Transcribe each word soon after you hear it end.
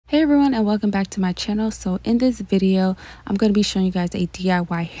Hey everyone, and welcome back to my channel. So in this video I'm going to be showing you guys a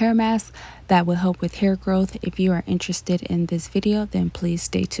DIY hair mask that will help with hair growth. If you are interested in this video, then please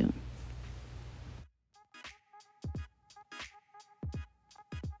stay tuned.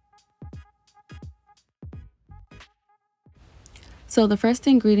 So the first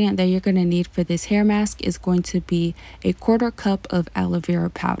ingredient that you're going to need for this hair mask is going to be a 1/4 cup of aloe vera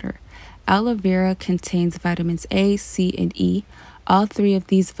powder. Aloe vera contains vitamins A, C, and E. All three of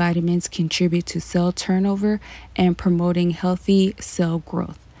these vitamins contribute to cell turnover and promoting healthy cell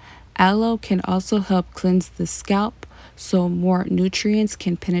growth. Aloe can also help cleanse the scalp so more nutrients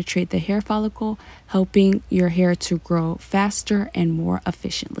can penetrate the hair follicle, helping your hair to grow faster and more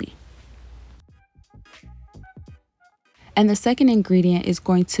efficiently. And the second ingredient is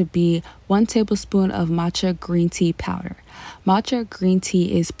going to be 1 tablespoon of matcha green tea powder. Matcha green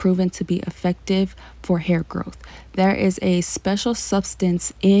tea is proven to be effective for hair growth. There is a special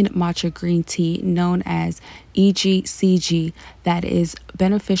substance in matcha green tea known as EGCG that is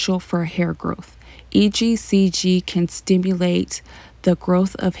beneficial for hair growth. EGCG can stimulate the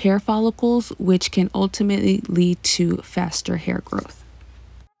growth of hair follicles, which can ultimately lead to faster hair growth.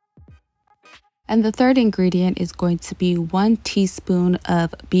 And the third ingredient is going to be 1 teaspoon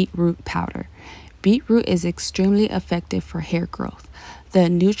of beetroot powder. Beetroot is extremely effective for hair growth. The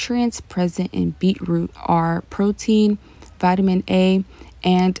nutrients present in beetroot are protein, vitamin A,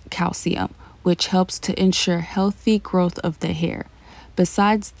 and calcium, which helps to ensure healthy growth of the hair.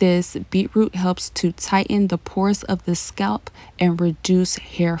 Besides this, beetroot helps to tighten the pores of the scalp and reduce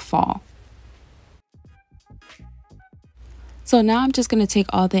hair fall. So now I'm just going to take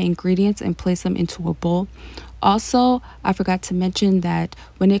all the ingredients and place them into a bowl. Also, I forgot to mention that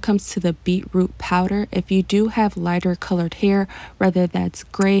when it comes to the beetroot powder, if you do have lighter colored hair, whether that's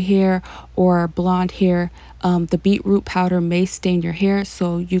gray hair or blonde hair, the beetroot powder may stain your hair.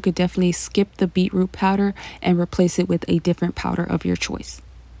 So you could definitely skip the beetroot powder and replace it with a different powder of your choice.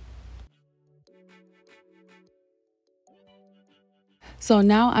 So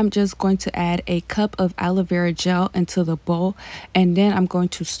now I'm just going to add a cup of aloe vera gel into the bowl, and then I'm going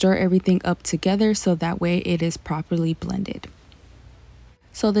to stir everything up together so that way it is properly blended.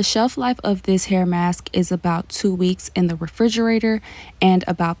 So the shelf life of this hair mask is about 2 weeks in the refrigerator and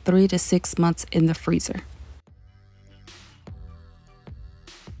about 3 to 6 months in the freezer.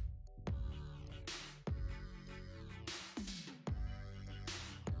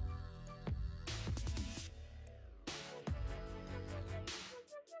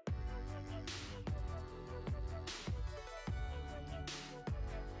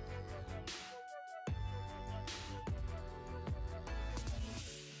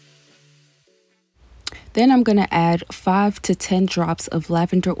 Then I'm going to add 5 to 10 drops of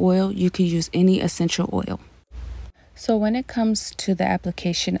lavender oil. You can use any essential oil. So when it comes to the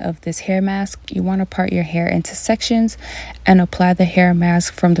application of this hair mask, you want to part your hair into sections and apply the hair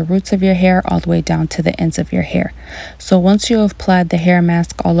mask from the roots of your hair all the way down to the ends of your hair. So once you have applied the hair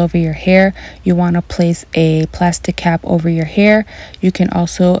mask all over your hair, you want to place a plastic cap over your hair. You can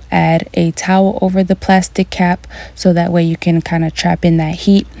also add a towel over the plastic cap so that way you can kind of trap in that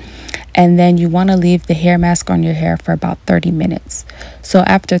heat. And then you want to leave the hair mask on your hair for about 30 minutes. So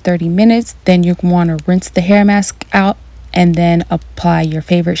after 30 minutes, then you want to rinse the hair mask out and then apply your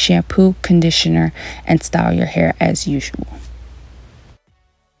favorite shampoo, conditioner, and style your hair as usual.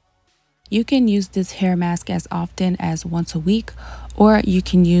 You can use this hair mask as often as once a week, or you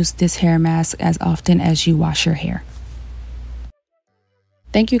can use this hair mask as often as you wash your hair.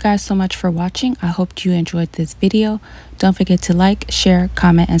 Thank you guys so much for watching. I hope you enjoyed this video. Don't forget to like, share,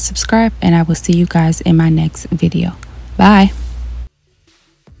 comment, and subscribe, and I will see you guys in my next video. Bye.